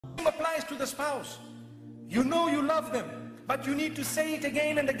applies to the spouse. You know you love them, but you need to say it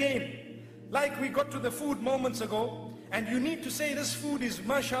again and again. Like we got to the food moments ago, and you need to say this food is,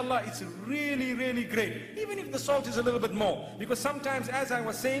 mashallah, it's really, really great. Even if the salt is a little bit more. Because sometimes, as I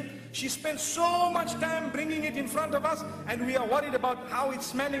was saying, she spends so much time bringing it in front of us, and we are worried about how it's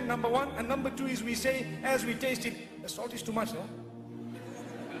smelling, number one. And number two is we say, as we taste it, the salt is too much, no?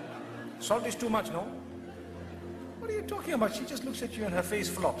 Salt is too much, no? What are you talking about? She just looks at you and her face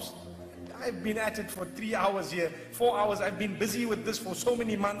flops. I've been at it for 3 hours here, 4 hours. I've been busy with this for so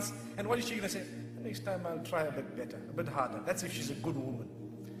many months. And what is she going to say? Next time I'll try a bit better, a bit harder. That's if she's a good woman.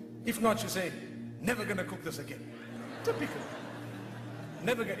 If not, she'll say, never going to cook this again. Typical.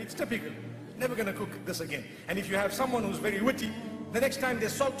 It's typical. Never going to cook this again. And if you have someone who's very witty, the next time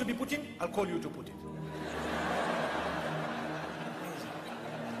there's salt to be put in, I'll call you to put it.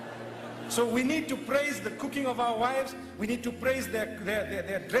 So we need to praise the cooking of our wives. We need to praise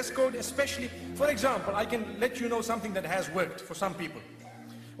their dress code, especially. For example, I can let you know something that has worked for some people.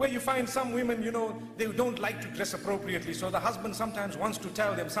 Where you find some women, you know, they don't like to dress appropriately. So the husband sometimes wants to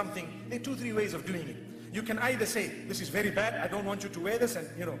tell them something. There are 2-3 ways of doing it. You can either say, this is very bad, I don't want you to wear this, and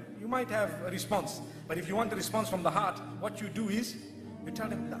you know, you might have a response. But if you want a response from the heart, what you do is, you tell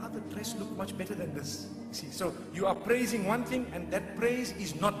them, the other dress look much better than this. You see, so you are praising one thing, and that praise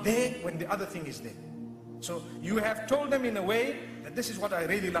is not there when the other thing is there. So you have told them in a way that this is what I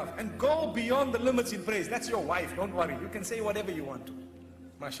really love. And go beyond the limits in praise. That's your wife, don't worry. You can say whatever you want to.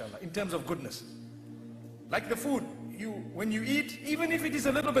 MashaAllah, in terms of goodness. Like the food, when you eat, even if it is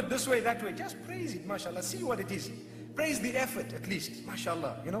a little bit this way, that way, just praise it, MashaAllah, see what it is. Praise the effort at least,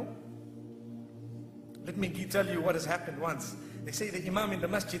 MashaAllah, you know. Let me tell you what has happened once. They say the Imam in the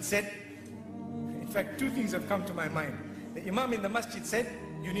masjid said, in fact, 2 things have come to my mind. The Imam in the masjid said,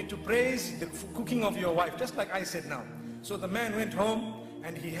 you need to praise the cooking of your wife, just like I said now. So the man went home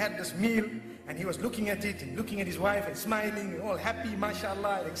and he had this meal, and he was looking at it and looking at his wife and smiling and all happy,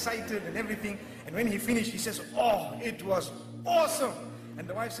 mashallah, and excited and everything. And when he finished, he says, oh, it was awesome. And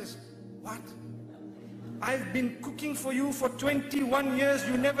the wife says, what? I've been cooking for you for 21 years.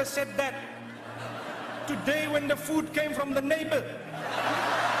 You never said that. Today when the food came from the neighbor,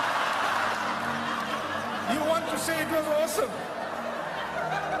 you want to say it was awesome.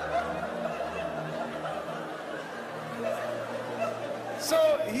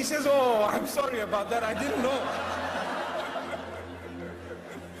 So he says, oh, I'm sorry about that, I didn't know.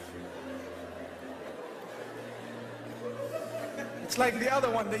 It's like the other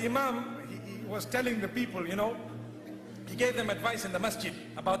one, the Imam, he was telling the people, you know, he gave them advice in the masjid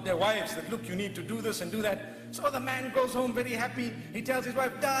about their wives, that look, you need to do this and do that. So the man goes home very happy. He tells his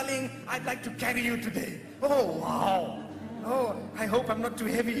wife, darling, I'd like to carry you today. Oh, wow. Oh, I hope I'm not too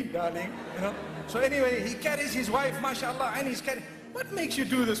heavy, darling. You know. So anyway, he carries his wife, mashallah, and he's carrying. What makes you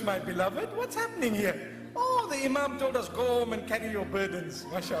do this, my beloved? What's happening here? Oh, the Imam told us, go home and carry your burdens,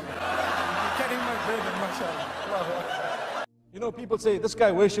 mashallah. You're carrying my burden, mashallah. You know, people say, this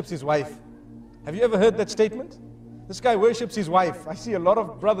guy worships his wife. Have you ever heard that statement? This guy worships his wife. I see a lot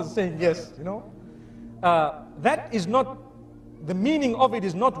of brothers saying yes, you know. That is not, the meaning of it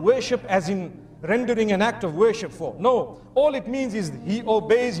is not worship as in rendering an act of worship for. No, all it means is he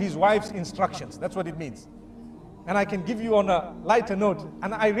obeys his wife's instructions. That's what it means. And I can give you on a lighter note,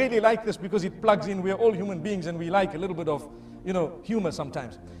 and I really like this because it plugs in. We are all human beings and we like a little bit of, you know, humor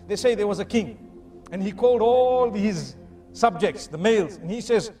sometimes. They say there was a king and he called all his subjects, the males, and he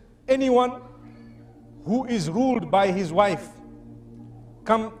says, anyone who is ruled by his wife,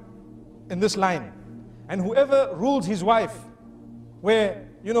 come in this line. And whoever rules his wife, where,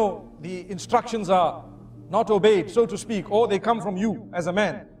 you know, the instructions are not obeyed, so to speak, or they come from you as a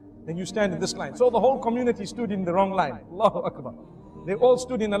man, then you stand in this line. So the whole community stood in the wrong line. Allahu Akbar. They all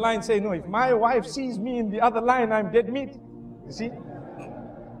stood in a line saying, no, if my wife sees me in the other line, I'm dead meat. You see?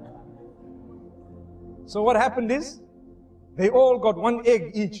 So what happened is, they all got 1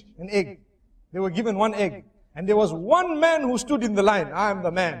 egg each, an egg. They were given 1 egg. And there was 1 man who stood in the line. I'm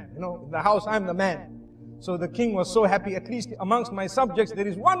the man. You know, in the house, I'm the man. So the king was so happy, at least amongst my subjects, there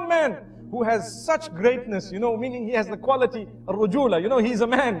is 1 man who has such greatness, you know, meaning he has the quality, rujula, you know, he's a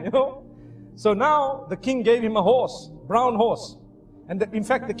man, you know. So now the king gave him a horse, brown horse. And in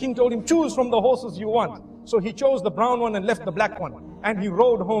fact, the king told him, choose from the horses you want. So he chose the brown one and left the black one. And he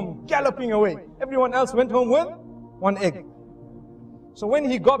rode home, galloping away. Everyone else went home with 1 egg. So when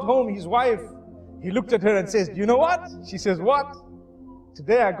he got home, his wife, he looked at her and says, do you know what? She says, what?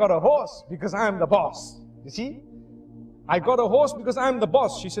 Today I got a horse because I'm the boss. You see? I got a horse because I'm the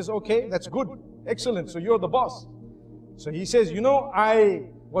boss. She says, okay, that's good. Excellent. So you're the boss. So he says, you know, I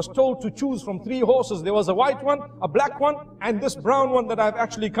was told to choose from 3 horses. There was a white one, a black one, and this brown one that I've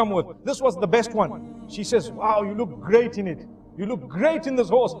actually come with. This was the best one. She says, wow, you look great in it. You look great in this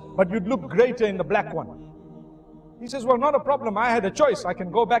horse, but you'd look greater in the black one. He says, well, not a problem. I had a choice. I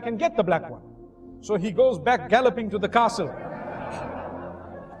can go back and get the black one. So he goes back galloping to the castle.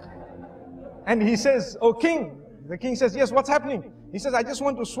 And he says, oh king. The king says, yes, what's happening? He says, I just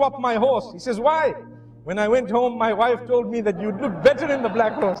want to swap my horse. He says, why? When I went home, my wife told me that you'd look better in the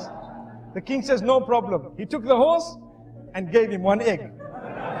black horse. The king says, no problem. He took the horse and gave him 1 egg.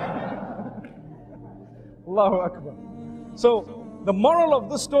 Allahu Akbar. So, the moral of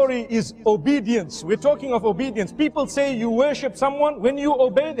this story is obedience. We're talking of obedience. People say you worship someone when you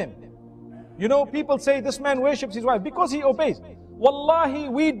obey them. You know, people say this man worships his wife because he obeys. Wallahi,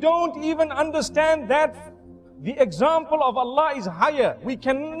 we don't even understand that the example of Allah is higher. We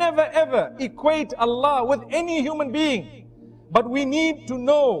can never ever equate Allah with any human being. But we need to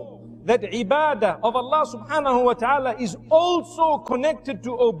know that ibadah of Allah subhanahu wa ta'ala is also connected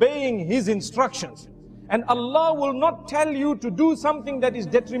to obeying His instructions. And Allah will not tell you to do something that is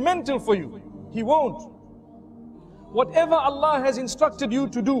detrimental for you. He won't. Whatever Allah has instructed you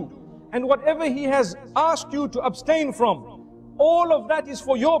to do, and whatever He has asked you to abstain from, all of that is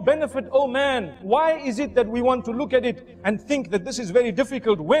for your benefit, oh man. Why is it that we want to look at it and think that this is very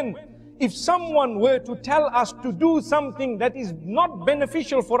difficult when, if someone were to tell us to do something that is not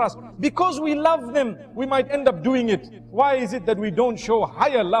beneficial for us, because we love them, we might end up doing it. Why is it that we don't show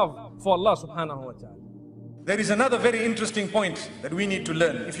higher love for Allah subhanahu wa ta'ala? There is another very interesting point that we need to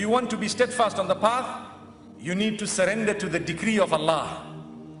learn. If you want to be steadfast on the path, you need to surrender to the decree of Allah.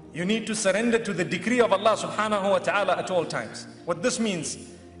 You need to surrender to the decree of Allah subhanahu wa ta'ala at all times. What this means,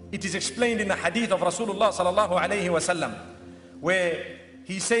 it is explained in the hadith of Rasulullah sallallahu alayhi wa sallam, where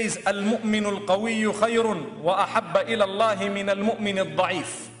he says, Al-mu'minu al-qawiyyu khayrun wa ahabba ila Allahi min al-mu'min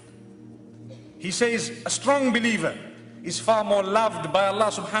al-da'if. He says, a strong believer is far more loved by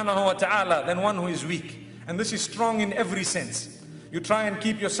Allah subhanahu wa ta'ala than one who is weak. And this is strong in every sense. You try and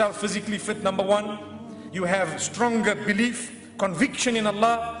keep yourself physically fit, number one. You have stronger belief, conviction in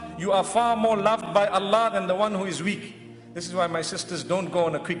Allah. You are far more loved by Allah than the one who is weak. This is why my sisters, don't go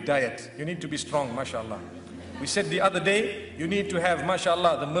on a quick diet. You need to be strong, mashallah. We said the other day, you need to have,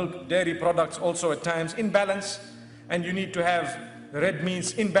 mashallah, the milk, dairy products also at times in balance. And you need to have the red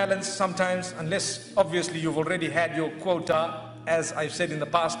meats in balance sometimes, unless obviously you've already had your quota, as I've said in the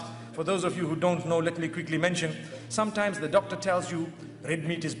past. For those of you who don't know, let me quickly mention, sometimes the doctor tells you red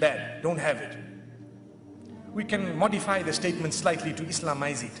meat is bad, don't have it. We can modify the statement slightly to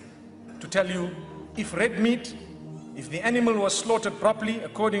Islamize it, to tell you, if red meat, if the animal was slaughtered properly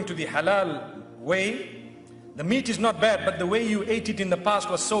according to the halal way, the meat is not bad, but the way you ate it in the past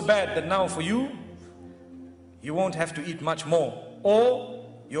was so bad that now for you, you won't have to eat much more, or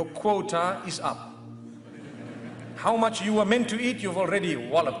your quota is up. How much you were meant to eat, you've already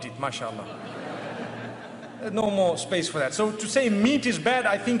walloped it, mashallah. There's no more space for that. So to say meat is bad,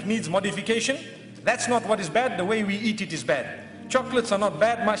 I think needs modification. That's not what is bad, the way we eat it is bad. Chocolates are not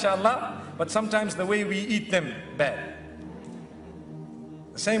bad, mashallah, but sometimes the way we eat them, bad.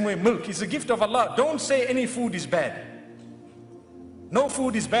 The same way milk is a gift of Allah. Don't say any food is bad. No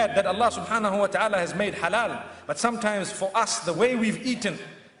food is bad that Allah subhanahu wa ta'ala has made halal. But sometimes for us, the way we've eaten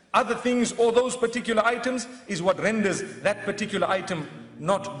other things or those particular items is what renders that particular item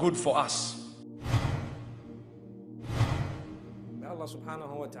not good for us. May Allah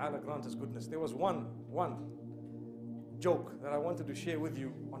subhanahu wa ta'ala grant us goodness. There was one joke that I wanted to share with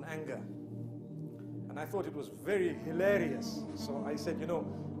you on anger. And I thought it was very hilarious. So I said, you know,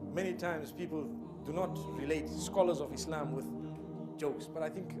 many times people do not relate scholars of Islam with jokes. But I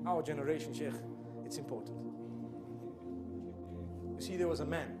think our generation, Sheikh, it's important. You see, there was a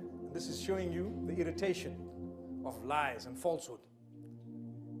man. This is showing you the irritation of lies and falsehood.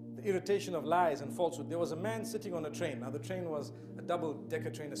 The irritation of lies and falsehood. There was a man sitting on a train. Now the train was a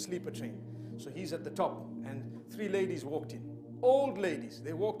double-decker train, a sleeper train. So he's at the top and 3 ladies walked in. Old ladies.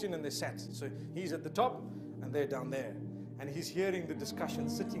 They walked in and they sat. So he's at the top and they're down there. And he's hearing the discussion,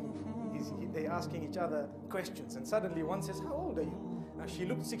 sitting. They're asking each other questions. And suddenly one says, how old are you? Now she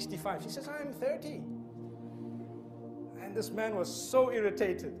looked 65. She says, I'm 30. And this man was so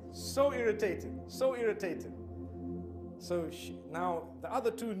irritated, so irritated, so irritated. So now the other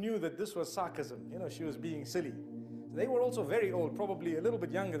 2 knew that this was sarcasm. You know, she was being silly. They were also very old, probably a little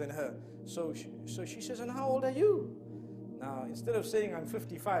bit younger than her. So she says, and how old are you? Now, instead of saying I'm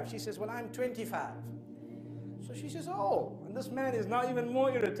 55, she says, well, I'm 25. So she says, oh, and this man is now even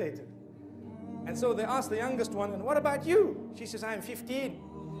more irritated. And so they asked the youngest one, and what about you? She says, I'm 15.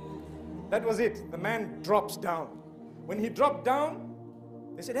 That was it. The man drops down. When he dropped down,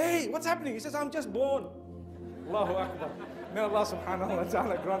 They said, hey, what's happening? He says, I'm just born. Allahu Akbar. May Allah subhanahu wa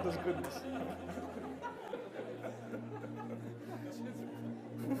ta'ala grant us goodness.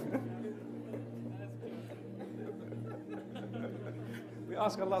 We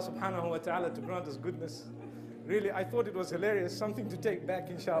ask Allah subhanahu wa ta'ala to grant us goodness. Really, I thought it was hilarious, something to take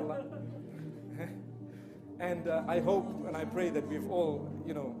back, inshallah. And I hope and I pray that we've all,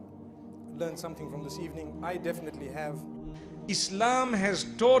 learned something from this evening. I definitely have. Islam has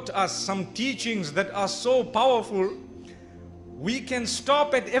taught us some teachings that are so powerful. We can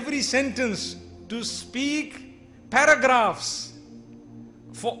stop at every sentence to speak paragraphs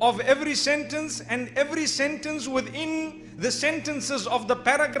of every sentence, and every sentence within the sentences of the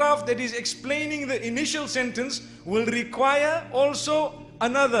paragraph that is explaining the initial sentence will require also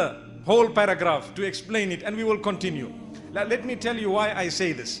another whole paragraph to explain it, and we will continue. Now, let me tell you why I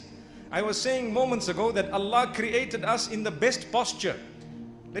say this. I was saying moments ago that Allah created us in the best posture.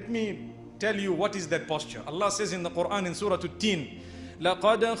 Let me tell you what is that posture. Allah says in the Quran in Surah At-Tin,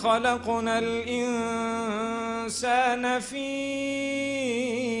 لَقَدْ خَلَقْنَا الْإِنسَانَ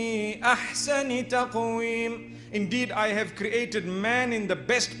فِي أَحْسَنِ تَقْوِيمٍ. Indeed, I have created man in the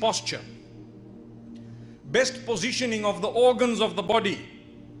best posture, best positioning of the organs of the body.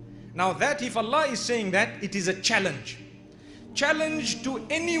 Now that, if Allah is saying that, it is a challenge. Challenge to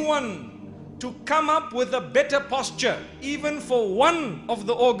anyone to come up with a better posture, even for one of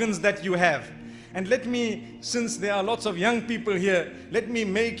the organs that you have. And let me, since there are lots of young people here, let me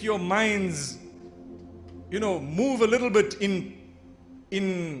make your minds, move a little bit in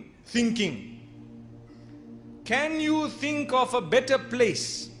thinking. Can you think of a better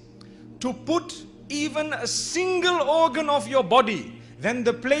place to put even a single organ of your body than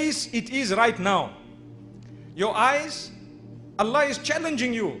the place it is right now? Your eyes, Allah is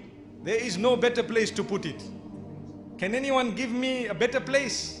challenging you. There is no better place to put it. Can anyone give me a better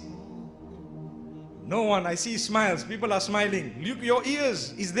place? No one. I see smiles. People are smiling. Look, your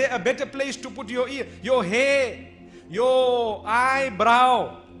ears. Is there a better place to put your ear? Your hair, your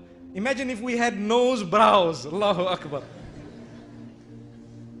eyebrow. Imagine if we had nose brows. Allahu Akbar.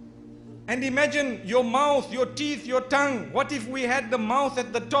 And imagine your mouth, your teeth, your tongue. What if we had the mouth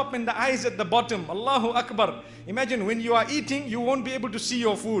at the top and the eyes at the bottom? Allahu Akbar. Imagine when you are eating, you won't be able to see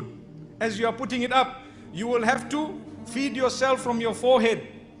your food. As you are putting it up, you will have to feed yourself from your forehead.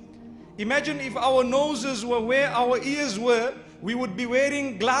 Imagine if our noses were where our ears were, we would be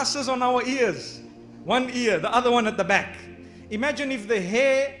wearing glasses on our ears. One ear, the other one at the back. Imagine if the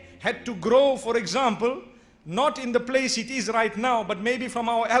hair had to grow, for example, not in the place it is right now, but maybe from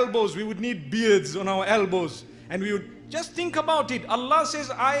our elbows. We would need beards on our elbows, and we would just think about it. Allah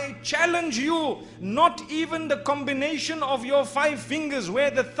says, I challenge you, not even the combination of your 5 fingers where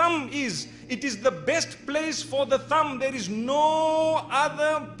the thumb is. It is the best place for the thumb. There is no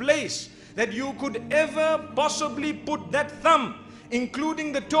other place that you could ever possibly put that thumb,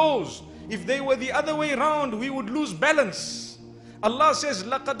 including the toes. If they were the other way around, we would lose balance. Allah says,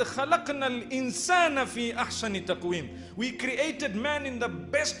 لَقَدْ خَلَقْنَا الْإِنسَانَ فِي أَحْسَنِ تَقْوِيمٍ. We created man in the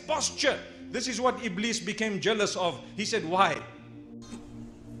best posture. This is what Iblis became jealous of. He said, why?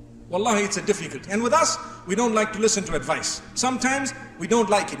 Wallahi, it's a difficult. And with us, we don't like to listen to advice. Sometimes we don't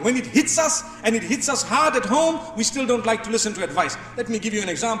like it. When it hits us, and it hits us hard at home, we still don't like to listen to advice. Let me give you an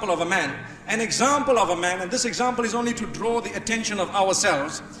example of a man. An example of a man, and this example is only to draw the attention of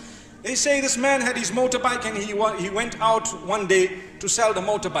ourselves. They say this man had his motorbike, and he went out one day to sell the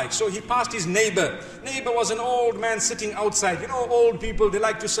motorbike. So he passed his neighbor. Neighbor was an old man sitting outside. You know, old people, they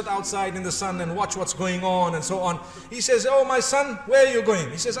like to sit outside in the sun and watch what's going on and so on. He says, oh my son, where are you going?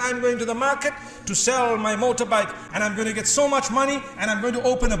 He says, I'm going to the market to sell my motorbike, and I'm going to get so much money, and I'm going to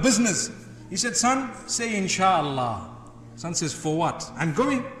open a business. He said, son, say inshallah. Son says, for what? I'm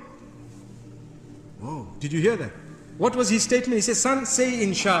going. Whoa, did you hear that? What was his statement? He says, son, say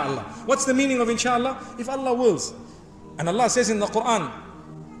inshallah. What's the meaning of inshallah? If Allah wills. And Allah says in the Quran,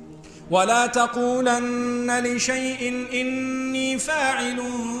 وَلَا تَقُولَنَّ لِشَيْءٍ إِنِّي فَاعِلٌ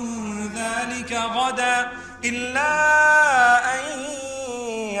ذَلِكَ غَدًا إِلَّا أَن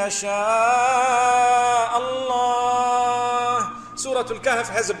يَشَاءَ اللَّهُ. Surah Al-Kahf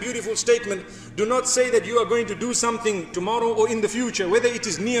has a beautiful statement. Do not say that you are going to do something tomorrow or in the future, whether it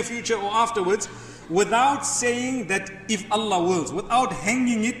is near future or afterwards, without saying that if Allah wills, without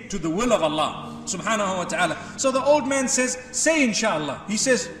hanging it to the will of Allah subhanahu wa ta'ala. So the old man says, say inshallah. He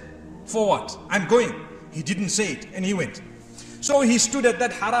says, for what? I'm going. He didn't say it, and he went. So he stood at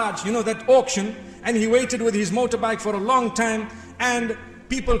that haraj, you know, that auction, and he waited with his motorbike for a long time, and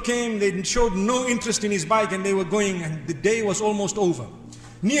people came, they showed no interest in his bike, and they were going, and the day was almost over.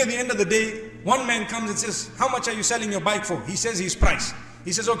 Near the end of the day, one man comes and says, how much are you selling your bike for? He says his price.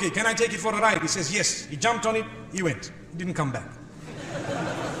 He says, okay, can I take it for a ride? He says, yes. He jumped on it, he went. He didn't come back.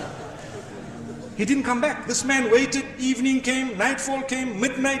 He didn't come back. This man waited, evening came, nightfall came,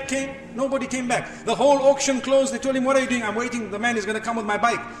 midnight came, nobody came back. The whole auction closed. They told him, what are you doing? I'm waiting, the man is going to come with my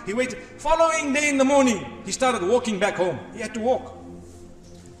bike. He waited. Following day in the morning, he started walking back home. He had to walk.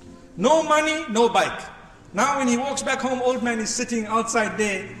 No money, no bike. Now when he walks back home, old man is sitting outside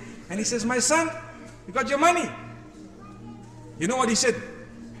there, and he says, my son, you got your money? You know what he said?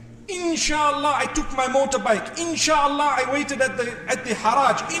 Inshallah, I took my motorbike. Inshallah, I waited at the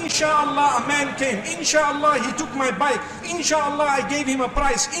Haraj. Inshallah, a man came. Inshallah, he took my bike. Inshallah, I gave him a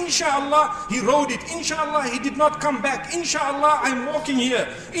price. Inshallah, he rode it. Inshallah, he did not come back. Inshallah, I'm walking here.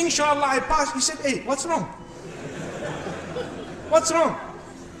 Inshallah, I passed. He said, hey, what's wrong? What's wrong?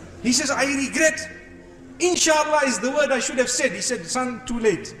 He says, I regret. Inshallah is the word I should have said. He said, son, too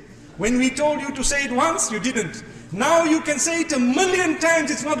late. When we told you to say it once, you didn't. Now you can say it 1,000,000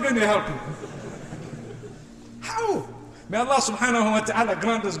 times, it's not going to help you. How? May Allah subhanahu wa ta'ala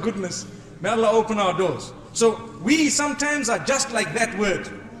grant us goodness. May Allah open our doors. So we sometimes are just like that word,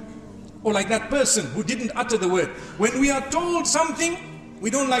 or like that person who didn't utter the word. When we are told something, we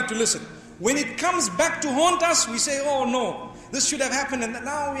don't like to listen. When it comes back to haunt us, we say, oh no, this should have happened, and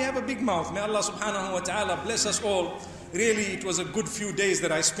now we have a big mouth. May Allah subhanahu wa ta'ala bless us all. Really, it was a good few days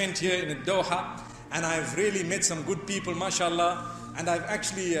that I spent here in Doha. And I've really met some good people, mashallah. And I've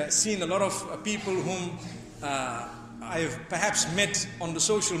actually seen a lot of people whom I've perhaps met on the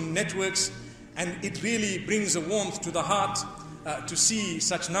social networks. And it really brings a warmth to the heart to see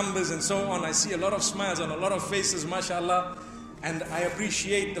such numbers and so on. I see a lot of smiles on a lot of faces, mashallah. And I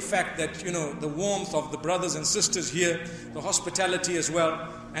appreciate the fact that, you know, the warmth of the brothers and sisters here, the hospitality as well.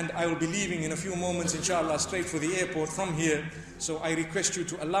 And I will be leaving in a few moments, inshallah, straight for the airport from here. So I request you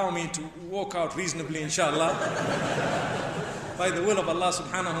to allow me to walk out reasonably, inshallah, by the will of Allah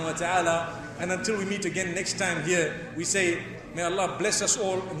subhanahu wa ta'ala. And until we meet again next time here, we say, may Allah bless us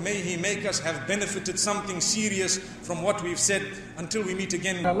all, and may He make us have benefited something serious from what we've said. Until we meet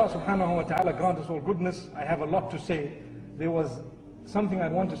again. May Allah subhanahu wa ta'ala grant us all goodness. I have a lot to say. There was something I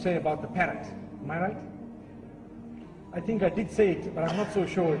want to say about the parrot. Am I right? I think I did say it, but I'm not so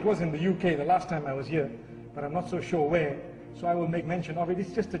sure. It was in the UK the last time I was here, but I'm not so sure where. So I will make mention of it.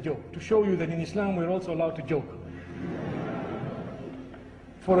 It's just a joke, to show you that in Islam we're also allowed to joke.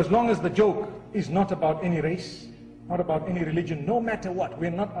 For as long as the joke is not about any race, not about any religion, no matter what, we're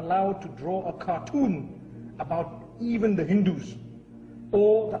not allowed to draw a cartoon about even the Hindus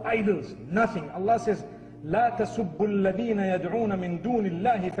or the idols, nothing. Allah says, لا تسبوا الذين يدعون من دون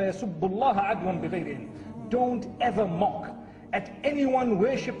الله فيسبوا الله عدوا بغير علم. Don't ever mock at anyone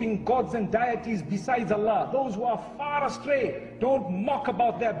worshipping gods and deities besides Allah. Those who are far astray, don't mock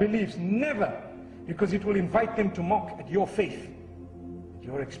about their beliefs, never, because it will invite them to mock at your faith, at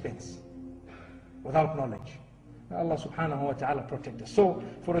your expense, without knowledge. May Allah subhanahu wa ta'ala protect us. So,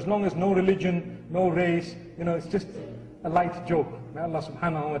 for as long as no religion, no race, you know, it's just a light joke. May Allah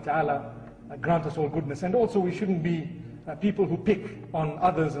subhanahu wa ta'ala grant us all goodness. And also we shouldn't be people who pick on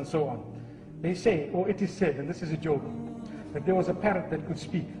others and so on. They say, or it is said, and this is a joke, that there was a parrot that could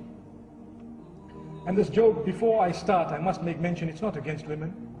speak. And this joke, before I start, I must make mention, it's not against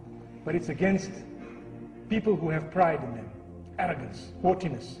women, but it's against people who have pride in them, arrogance,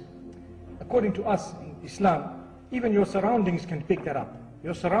 haughtiness. According to us in Islam, even your surroundings can pick that up.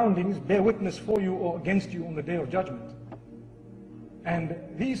 Your surroundings bear witness for you or against you on the Day of Judgment. And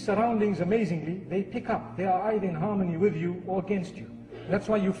these surroundings, amazingly, they pick up. They are either in harmony with you or against you. That's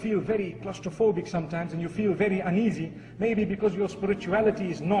why you feel very claustrophobic sometimes, and you feel very uneasy, maybe because your spirituality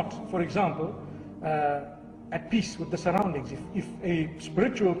is not, for example, at peace with the surroundings. If a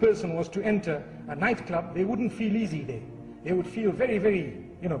spiritual person was to enter a nightclub, they wouldn't feel easy there. They would feel very, very,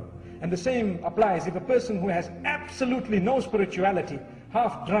 you know. And the same applies if a person who has absolutely no spirituality,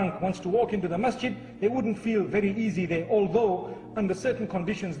 half drunk, wants to walk into the masjid, they wouldn't feel very easy there, although under certain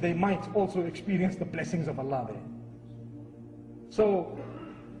conditions they might also experience the blessings of Allah there. So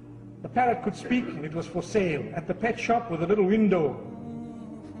the parrot could speak, and it was for sale at the pet shop with a little window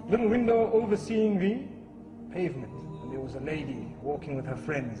overseeing the pavement. And there was a lady walking with her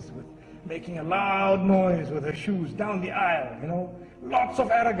friends, making a loud noise with her shoes down the aisle, you know, lots of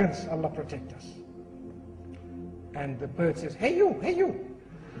arrogance. Allah protect us. And the bird says, hey you, hey you.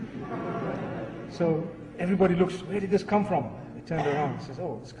 So everybody looks, where did this come from? They turned around and says,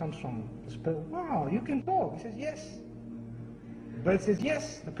 oh, this comes from this bird. Wow, you can talk. He says, yes. The bird says,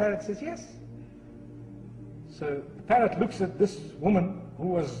 yes. The parrot says, yes. So the parrot looks at this woman who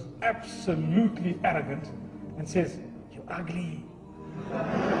was absolutely arrogant and says, you're ugly.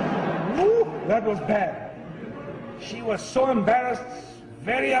 Woo, that was bad. She was so embarrassed,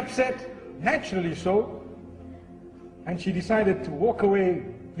 very upset, naturally so, and she decided to walk away,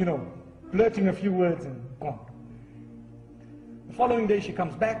 blurting a few words and gone. The following day she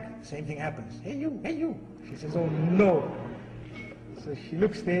comes back, same thing happens. Hey you. She says, oh no. So she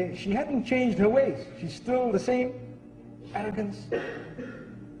looks there, she hadn't changed her ways. She's still the same arrogance.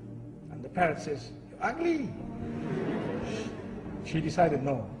 And the parrot says, you're ugly. She decided,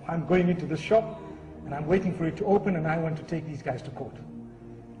 no, I'm going into the shop and I'm waiting for it to open and I want to take these guys to court.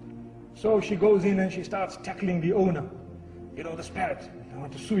 So she goes in and she starts tackling the owner. This parrot, I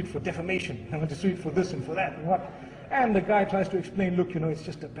want to sue it for defamation. I want to sue it for this and for that and what. And the guy tries to explain, look, it's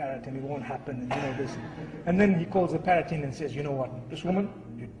just a parrot and it won't happen and this. And then he calls the parrot in and says, you know what, this woman,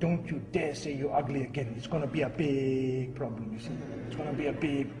 don't you dare say you're ugly again. It's going to be a big problem, you see. It's going to be a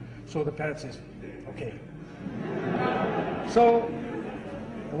big... So the parrot says, okay. So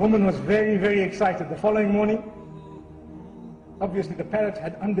the woman was very, very excited. The following morning, obviously the parrot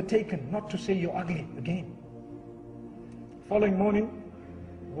had undertaken not to say you're ugly again. Following morning,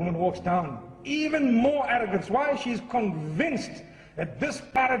 the woman walks down. Even more arrogance. Why? She's convinced that this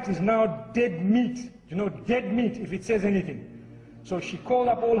parrot is now dead meat. Dead meat if it says anything. So she called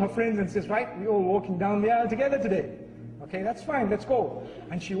up all her friends and says, right, we're all walking down the aisle together today. Okay, that's fine, let's go.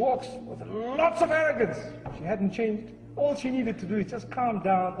 And she walks with lots of arrogance. She hadn't changed. All she needed to do is just calm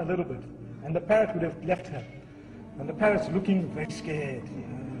down a little bit. And the parrot would have left her. And the parrot's looking very scared,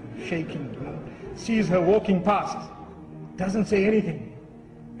 shaking, sees her walking past, doesn't say anything.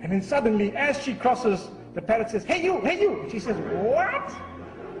 And then suddenly, as she crosses, the parrot says, hey you! She says, what?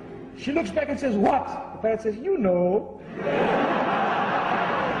 She looks back and says, what? The parrot says, you know.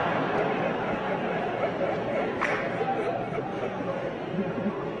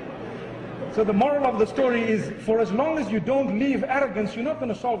 So the moral of the story is, for as long as you don't leave arrogance, you're not going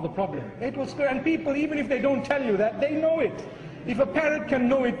to solve the problem. It will scare, and people, even if they don't tell you that, they know it. If a parrot can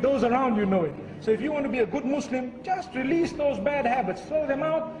know it, those around you know it. So if you want to be a good Muslim, just release those bad habits, throw them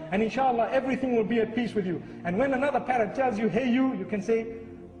out, and inshallah everything will be at peace with you. And when another parrot tells you, hey you can say,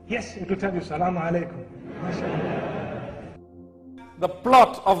 yes, it will tell you, Salaamu Alaikum. The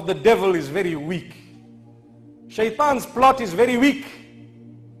plot of the devil is very weak. Shaitan's plot is very weak.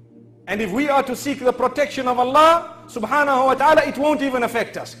 And if we are to seek the protection of Allah subhanahu wa ta'ala, it won't even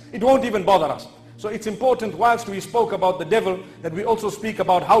affect us. It won't even bother us. So it's important, whilst we spoke about the devil, that we also speak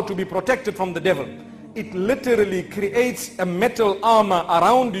about how to be protected from the devil. It literally creates a metal armor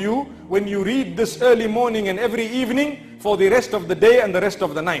around you when you read this early morning and every evening for the rest of the day and the rest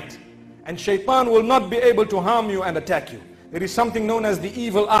of the night. And shaitan will not be able to harm you and attack you. There is something known as the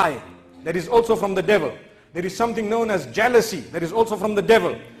evil eye, that is also from the devil. There is something known as jealousy, that is also from the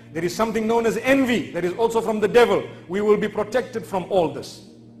devil. There is something known as envy, that is also from the devil. We will be protected from all this.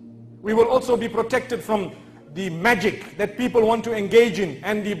 We will also be protected from the magic that people want to engage in,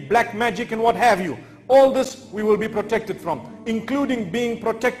 and the black magic and what have you. All this we will be protected from, including being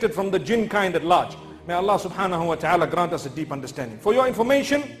protected from the jinn kind at large. May Allah subhanahu wa ta'ala grant us a deep understanding. For your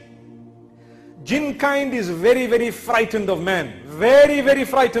information, jinn kind is very, very frightened of man. Very, very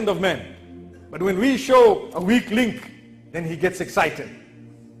frightened of man. But when we show a weak link, then he gets excited.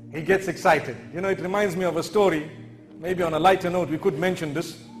 He gets excited. It reminds me of a story. Maybe on a lighter note we could mention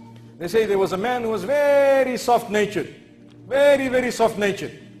this. They say there was a man who was very soft-natured. Very, very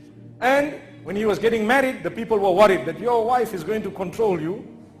soft-natured. And when he was getting married, the people were worried that your wife is going to control you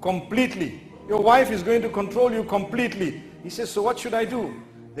completely. Your wife is going to control you completely. He says, so what should I do?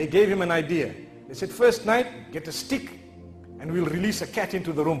 They gave him an idea. They said, first night, get a stick and we'll release a cat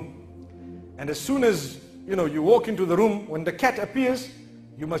into the room. And as soon as you walk into the room, when the cat appears,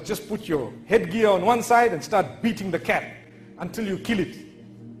 you must just put your headgear on one side and start beating the cat until you kill it.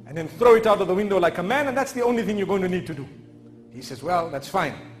 And then throw it out of the window like a man, and that's the only thing you're going to need to do. He says, well, that's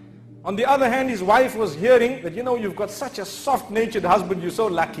fine. On the other hand, his wife was hearing that, you've got such a soft-natured husband, you're so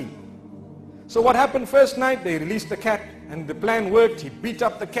lucky. So what happened first night? They released the cat, and the plan worked. He beat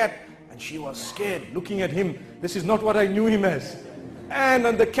up the cat, and she was scared, looking at him. This is not what I knew him as. And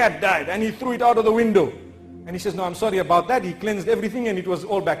then the cat died, and he threw it out of the window. And he says, no, I'm sorry about that. He cleansed everything, and it was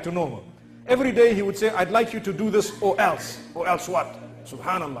all back to normal. Every day he would say, I'd like you to do this, or else. Or else what?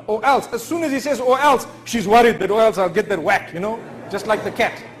 Subhanallah. Or else. As soon as he says, or else, she's worried that, or else I'll get that whack, just like the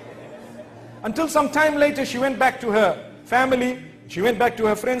cat. Until some time later, she went back to her family, she went back to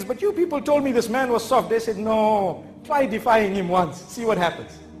her friends, but you people told me this man was soft. They said, no, try defying him once, see what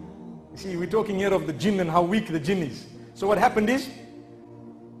happens. You see, we're talking here of the jinn and how weak the jinn is. So what happened is,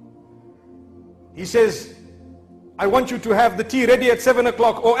 he says, I want you to have the tea ready at 7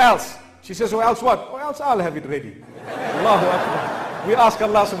 o'clock, or else. She says, or else what? Or else I'll have it ready. Allahu Akbar. We ask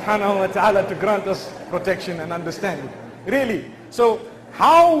Allah subhanahu wa ta'ala to grant us protection and understanding. Really. So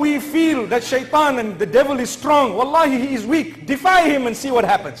How we feel that shaitan and the devil is strong. Wallahi, he is weak. Defy him and see what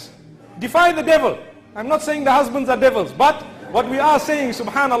happens. Defy the devil. I'm not saying the husbands are devils, but what we are saying,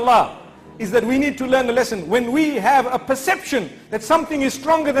 subhanallah, is that we need to learn a lesson. When we have a perception that something is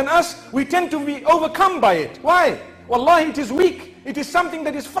stronger than us, we tend to be overcome by it. Why? Wallahi, it is weak. It is something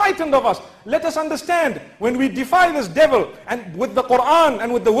that is frightened of us. Let us understand, when we defy this devil, and with the Quran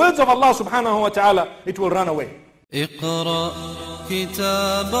and with the words of Allah subhanahu wa ta'ala, it will run away. اقرأ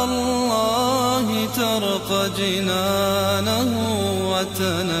كتاب الله ترق جنانه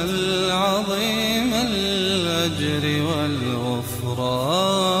وتنل عظيم الأجر والغفران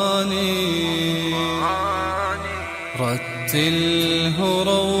رتله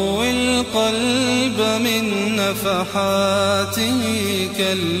روي القلب من نفحاته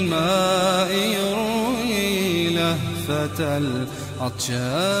كالماء يروي لهفة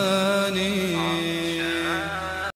العطشان